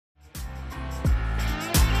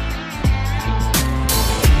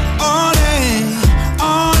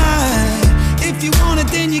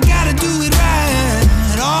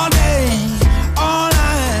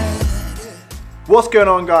What's going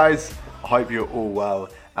on, guys? I hope you're all well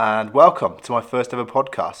and welcome to my first ever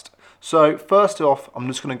podcast. So first off, I'm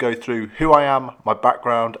just going to go through who I am, my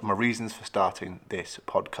background, and my reasons for starting this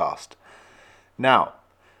podcast. Now,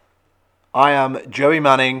 I am Joey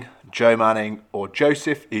Manning, Joe Manning, or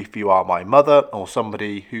Joseph if you are my mother or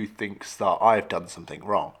somebody who thinks that I've done something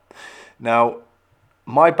wrong. Now,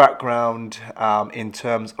 my background in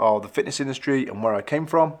terms of the fitness industry and where I came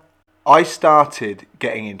from, I started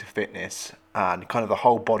getting into fitness and kind of the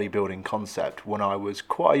whole bodybuilding concept when I was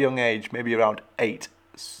quite a young age, maybe around 8,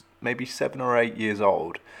 maybe 7 or 8 years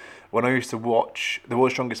old, when I used to watch The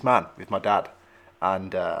World's Strongest Man with my dad.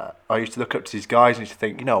 And I used to look up to these guys and used to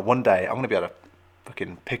think, you know, one day I'm going to be able to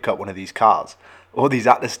fucking pick up one of these cars, or these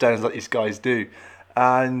Atlas stones like these guys do.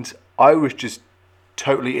 And I was just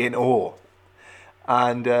totally in awe.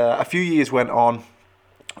 And a few years went on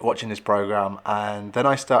watching this program, and then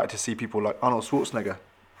I started to see people like Arnold Schwarzenegger.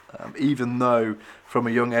 Even though from a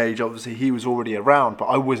young age, obviously he was already around, but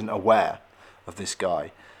I wasn't aware of this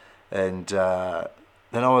guy. And then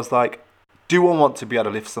I was like, do I want to be able to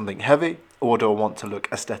lift something heavy, or do I want to look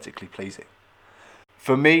aesthetically pleasing?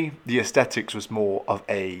 For me, the aesthetics was more of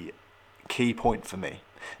a key point for me.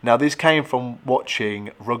 Now, this came from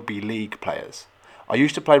watching rugby league players. I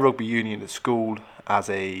used to play rugby union at school as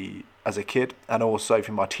a kid, and also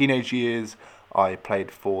for my teenage years, I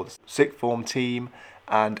played for the sixth form team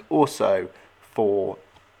and also for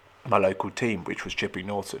my local team, which was Chipping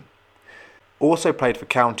Norton. Also played for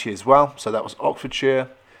county as well, so that was Oxfordshire.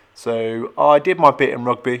 So I did my bit in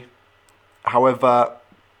rugby. However,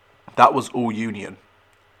 that was all union.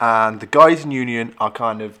 And the guys in union are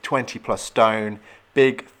kind of 20 plus stone,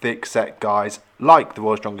 big, thick set guys like the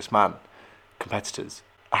World's Strongest Man competitors.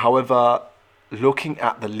 However, looking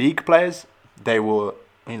at the league players, they were,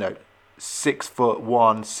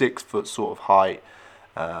 6'1", 6 foot sort of height.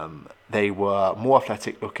 They were more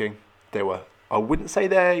athletic looking. I wouldn't say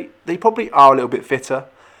they probably are a little bit fitter.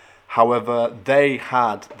 However, they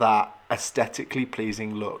had that aesthetically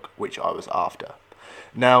pleasing look, which I was after.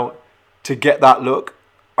 Now, to get that look,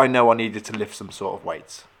 I know I needed to lift some sort of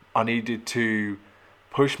weights. I needed to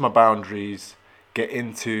push my boundaries, get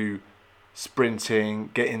into sprinting,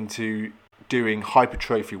 get into doing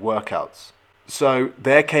hypertrophy workouts. So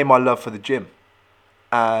there came my love for the gym.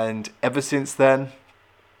 And ever since then,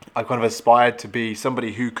 I kind of aspired to be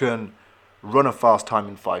somebody who can run a fast time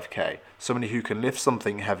in 5K, somebody who can lift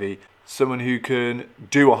something heavy, someone who can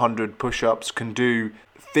do 100 push-ups, can do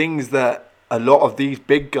things that a lot of these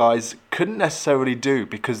big guys couldn't necessarily do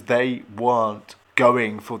because they weren't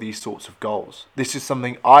going for these sorts of goals. This is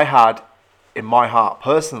something I had in my heart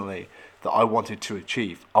personally that I wanted to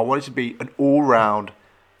achieve. I wanted to be an all-round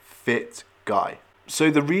fit guy. So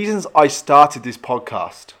the reasons I started this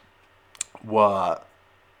podcast were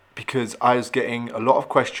because I was getting a lot of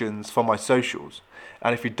questions from my socials.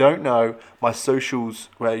 And if you don't know, my socials,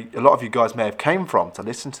 where a lot of you guys may have came from to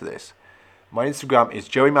listen to this, my Instagram is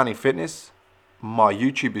Joey Manning Fitness, my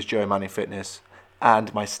YouTube is Joey Manning Fitness,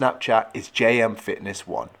 and my Snapchat is JM Fitness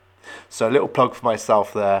 1. So a little plug for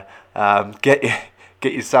myself there.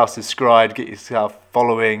 Get yourself subscribed, get yourself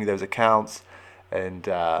following those accounts, and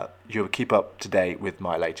you'll keep up to date with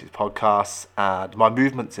my latest podcasts and my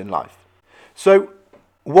movements in life. So,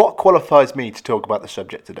 what qualifies me to talk about the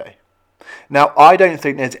subject today? Now, I don't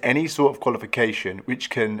think there's any sort of qualification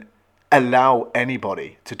which can allow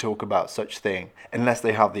anybody to talk about such thing unless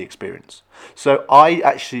they have the experience. So I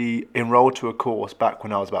actually enrolled to a course back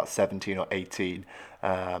when I was about 17 or 18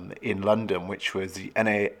 in London, which was the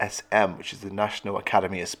NASM, which is the National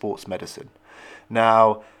Academy of Sports Medicine.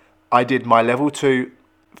 Now, I did my level 2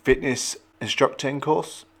 fitness instructing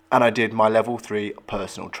course, and I did my level 3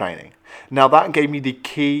 personal training. Now, that gave me the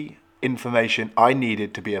key information I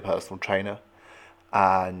needed to be a personal trainer,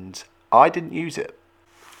 and I didn't use it.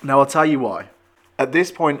 Now, I'll tell you why. At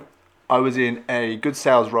this point, I was in a good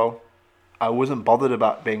sales role. I wasn't bothered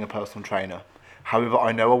about being a personal trainer. However,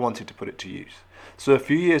 I know I wanted to put it to use. So a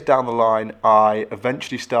few years down the line, I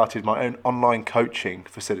eventually started my own online coaching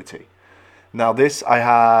facility. Now, this, I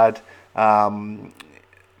had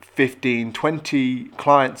 15, 20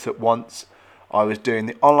 clients at once. I was doing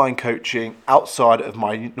the online coaching outside of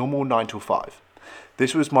my normal 9 to 5.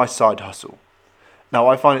 This was my side hustle. Now,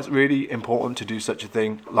 I find it's really important to do such a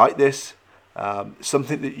thing like this,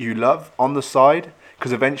 something that you love on the side,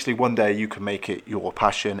 because eventually one day you can make it your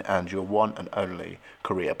passion and your one and only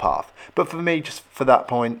career path. But for me, just for that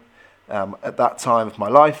point, at that time of my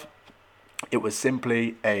life, it was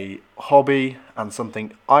simply a hobby and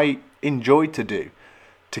something I enjoyed to do,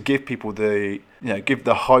 to give people give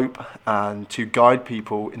the hope and to guide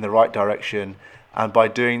people in the right direction. And by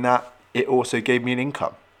doing that, it also gave me an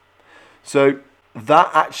income. So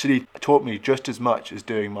that actually taught me just as much as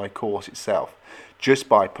doing my course itself, just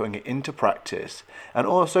by putting it into practice. And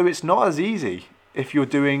also, it's not as easy if you're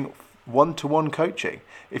doing one-to-one coaching.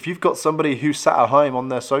 If you've got somebody who's sat at home on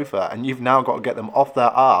their sofa and you've now got to get them off their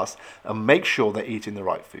arse and make sure they're eating the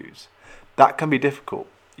right foods, that can be difficult.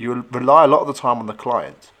 You rely a lot of the time on the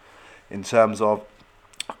client in terms of,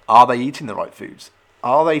 are they eating the right foods?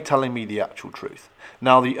 Are they telling me the actual truth?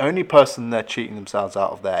 Now, the only person they're cheating themselves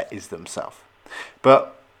out of there is themselves.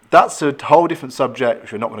 But that's a whole different subject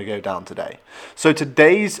which we're not going to go down today. So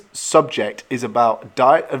today's subject is about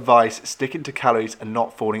diet advice, sticking to calories and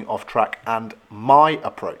not falling off track, and my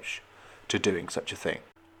approach to doing such a thing.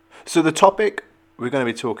 So the topic we're going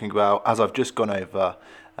to be talking about, as I've just gone over,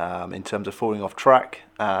 in terms of falling off track,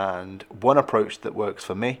 and one approach that works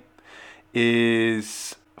for me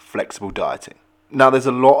is flexible dieting. Now, there's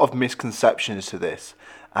a lot of misconceptions to this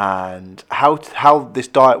and how this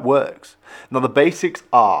diet works. Now, the basics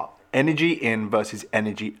are energy in versus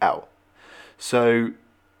energy out. So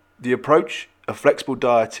the approach of flexible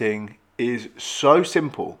dieting is so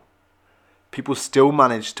simple, people still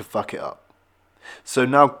manage to fuck it up. So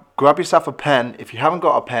now grab yourself a pen. If you haven't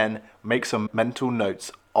got a pen, make some mental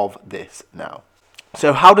notes of this now.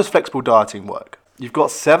 So how does flexible dieting work? You've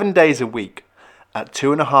got 7 days a week at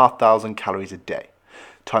 2,500 calories a day,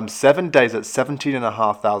 times 7 days at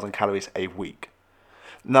 17,500 calories a week.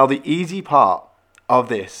 Now, the easy part of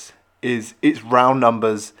this is it's round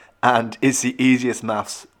numbers and it's the easiest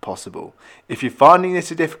maths possible. If you're finding this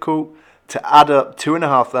difficult to add up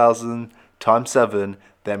 2,500 times 7,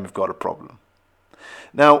 then we've got a problem.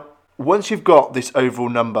 Now, once you've got this overall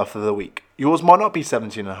number for the week, yours might not be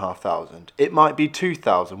 17,500. It might be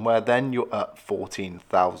 2,000, where then you're at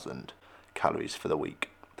 14,000 calories for the week.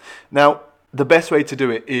 Now, the best way to do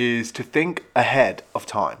it is to think ahead of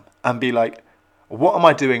time and be like, what am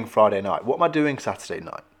I doing Friday night? What am I doing Saturday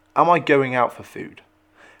night? Am I going out for food?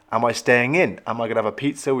 Am I staying in? Am I going to have a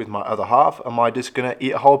pizza with my other half? Am I just going to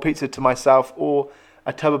eat a whole pizza to myself, or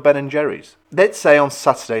a tub of Ben & Jerry's? Let's say on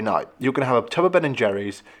Saturday night, you're going to have a tub of Ben &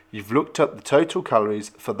 Jerry's. You've looked up the total calories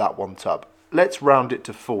for that one tub. Let's round it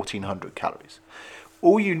to 1,400 calories.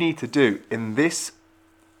 All you need to do in this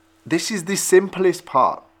is the simplest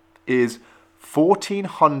part, is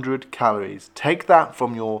 1,400 calories. Take that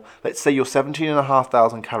from your, let's say your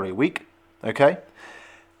 17,500 calorie week, okay?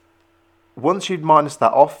 Once you've minus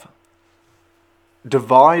that off,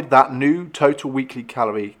 divide that new total weekly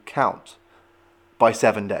calorie count by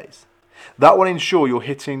 7 days. That will ensure you're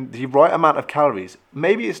hitting the right amount of calories.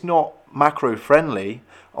 Maybe it's not macro friendly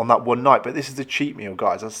on that one night, but this is a cheat meal,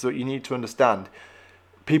 guys. That's what you need to understand.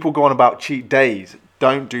 People go on about cheat days.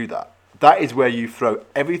 Don't do that. That is where you throw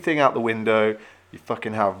everything out the window. You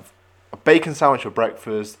fucking have a bacon sandwich for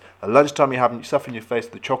breakfast. At lunchtime, you're having yourself in your face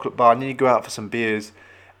with a chocolate bar, and then you go out for some beers,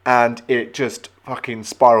 and it just fucking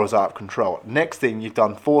spirals out of control. Next thing, you've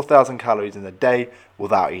done 4,000 calories in a day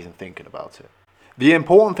without even thinking about it. The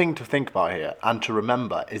important thing to think about here and to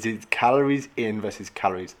remember is it's calories in versus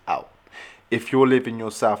calories out. If you're living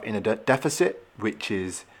yourself in a deficit, which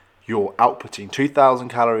is you're outputting 2,000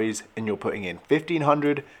 calories and you're putting in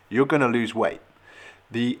 1,500, you're going to lose weight.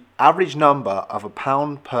 The average number of a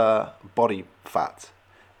pound per body fat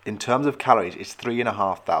in terms of calories is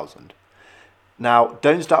 3,500. Now,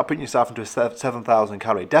 don't start putting yourself into a 7,000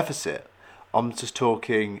 calorie deficit. I'm just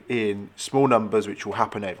talking in small numbers, which will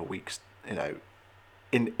happen over weeks, in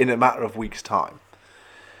a matter of weeks' time.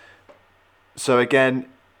 So again,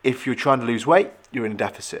 if you're trying to lose weight, you're in a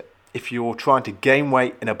deficit. If you're trying to gain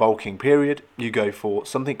weight in a bulking period, you go for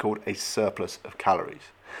something called a surplus of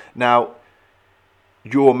calories. Now,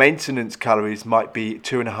 your maintenance calories might be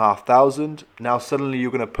 2,500. Now suddenly you're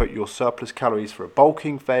going to put your surplus calories for a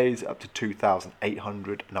bulking phase up to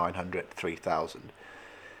 2,800, 900, 3,000.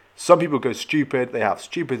 Some people go stupid. They have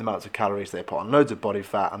stupid amounts of calories. They put on loads of body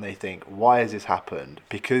fat and they think, why has this happened?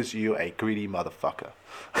 Because you're a greedy motherfucker.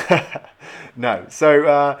 No.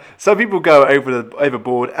 So some people go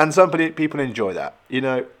overboard, and some people enjoy that.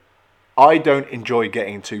 I don't enjoy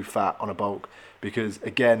getting too fat on a bulk because,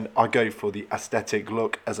 again, I go for the aesthetic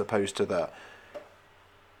look as opposed to the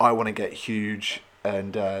I want to get huge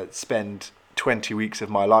and spend 20 weeks of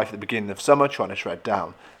my life at the beginning of summer trying to shred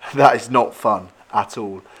down. That is not fun at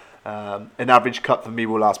all. An average cut for me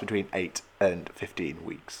will last between 8 and 15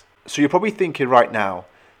 weeks. So you're probably thinking right now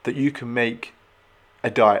that you can make a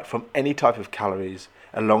diet from any type of calories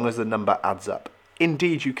as long as the number adds up.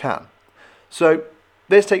 Indeed you can. So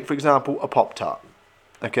let's take, for example, a Pop-Tart.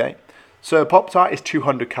 Okay, so a Pop-Tart is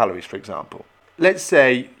 200 calories, for example. Let's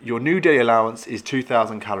say your new daily allowance is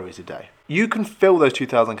 2,000 calories a day. you can fill those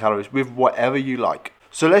 2,000 calories with whatever you like.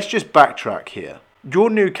 So let's just backtrack here. Your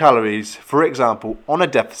new calories, for example, on a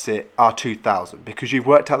deficit are 2,000 because you've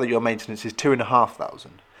worked out that your maintenance is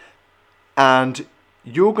 2,500. And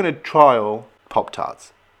you're going to trial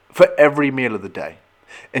Pop-Tarts for every meal of the day.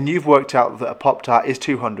 And you've worked out that a Pop-Tart is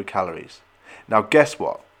 200 calories. Now guess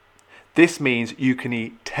what? This means you can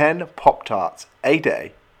eat 10 Pop-Tarts a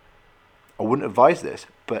day. I wouldn't advise this,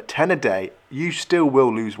 but 10 a day, you still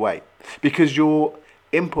will lose weight because you're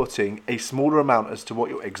inputting a smaller amount as to what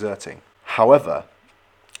you're exerting. However,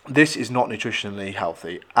 this is not nutritionally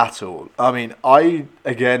healthy at all. I mean, I,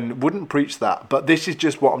 again, wouldn't preach that, but this is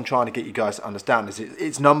just what I'm trying to get you guys to understand.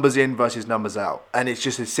 It's numbers in versus numbers out, and it's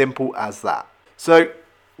just as simple as that. So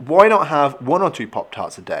why not have 1 or 2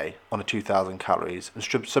 Pop-Tarts a day on a 2,000 calories and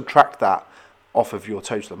subtract that off of your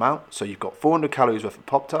total amount? So you've got 400 calories worth of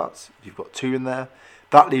Pop-Tarts, you've got 2 in there.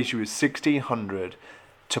 That leaves you with 1,600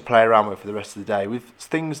 to play around with for the rest of the day with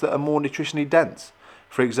things that are more nutritionally dense.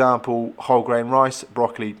 For example, whole grain rice,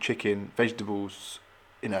 broccoli, chicken, vegetables,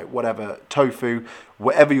 whatever, tofu,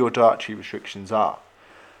 whatever your dietary restrictions are.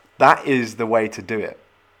 That is the way to do it.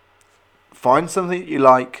 Find something that you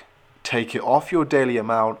like, take it off your daily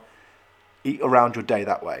amount, eat around your day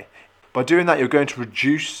that way. By doing that, you're going to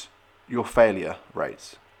reduce your failure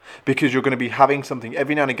rates because you're going to be having something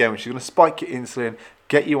every now and again which is going to spike your insulin,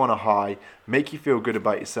 get you on a high, make you feel good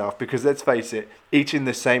about yourself because let's face it, eating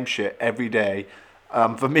the same shit every day,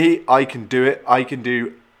 for me, I can do it. I can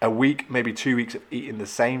do a week, maybe 2 weeks of eating the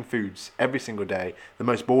same foods every single day, the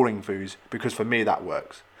most boring foods, because for me that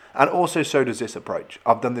works. And also so does this approach.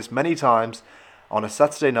 I've done this many times on a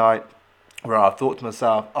Saturday night where I've thought to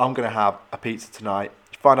myself, I'm going to have a pizza tonight,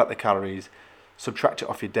 find out the calories, subtract it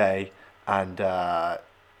off your day, and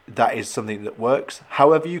that is something that works.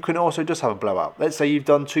 However, you can also just have a blowout. Let's say you've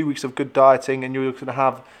done 2 weeks of good dieting and you're going to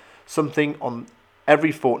have something on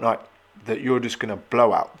every fortnight that you're just going to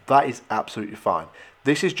blow out. That is absolutely fine.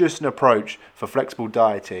 This is just an approach for flexible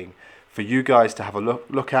dieting for you guys to have a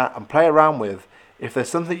look at and play around with if there's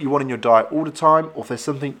something you want in your diet all the time or if there's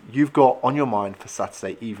something you've got on your mind for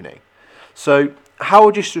Saturday evening. So how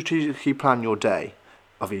would you strategically plan your day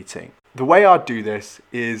of eating? The way I'd do this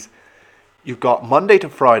is you've got Monday to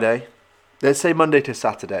Friday, let's say Monday to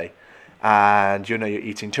Saturday, and you're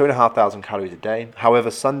eating 2,500 calories a day.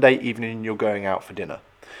 However, Sunday evening you're going out for dinner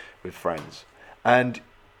with friends. And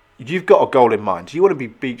you've got a goal in mind. You want to be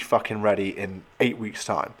beach fucking ready in 8 weeks'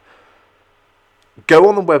 time. Go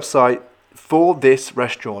on the website for this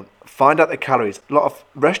restaurant, find out the calories. A lot of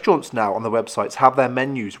restaurants now on the websites have their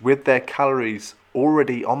menus with their calories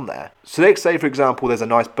already on there. So let's say, for example, there's a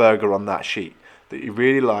nice burger on that sheet that you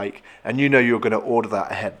really like, and you're going to order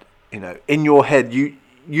that ahead. In your head, you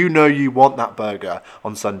want that burger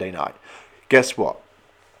on Sunday night. Guess what?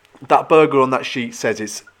 That burger on that sheet says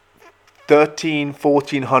it's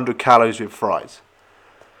 1,400 calories with fries.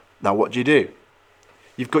 Now what do?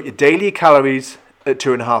 You've got your daily calories at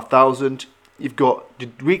 2,500. You've got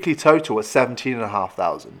your weekly total at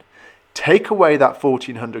 17,500. Take away that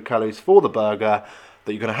 1,400 calories for the burger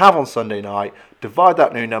that you're going to have on Sunday night. Divide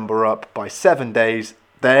that new number up by 7 days.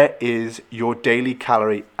 There is your daily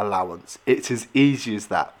calorie allowance. It's as easy as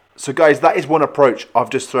that. So guys, that is one approach I've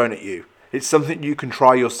just thrown at you. It's something you can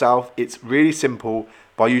try yourself. It's really simple.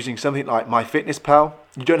 By using something like MyFitnessPal,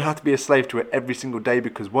 you don't have to be a slave to it every single day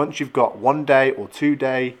because once you've got 1 day or 2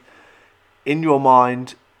 day in your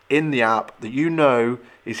mind, in the app that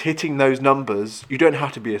is hitting those numbers, you don't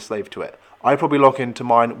have to be a slave to it. I probably log into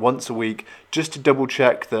mine once a week just to double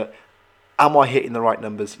check that, am I hitting the right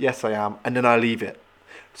numbers? Yes, I am. And then I leave it.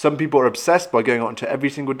 Some people are obsessed by going on to every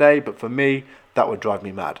single day, but for me, that would drive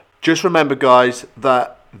me mad. Just remember, guys,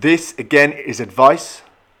 that this, again, is advice.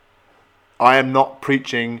 I am not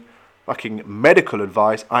preaching fucking medical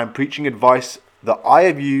advice. I am preaching advice that I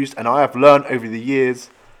have used and I have learned over the years.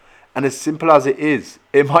 And as simple as it is,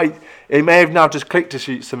 it may have now just clicked to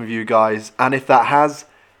shoot some of you guys. And if that has,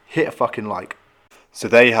 hit a fucking like. So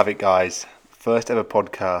there you have it, guys. First ever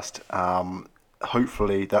podcast.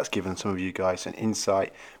 Hopefully that's given some of you guys an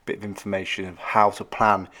insight, bit of information of how to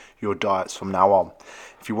plan your diets from now on.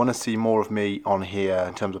 If you want to see more of me on here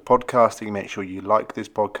in terms of podcasting, make sure you like this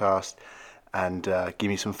podcast and give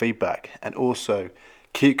me some feedback. And also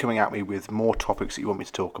keep coming at me with more topics that you want me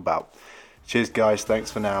to talk about. Cheers, guys. Thanks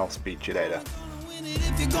for now. Speak to you later.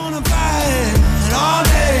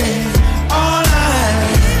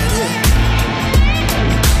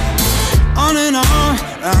 On and on,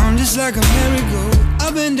 I'm just like a merry-go,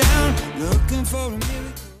 up and down, looking for a miracle.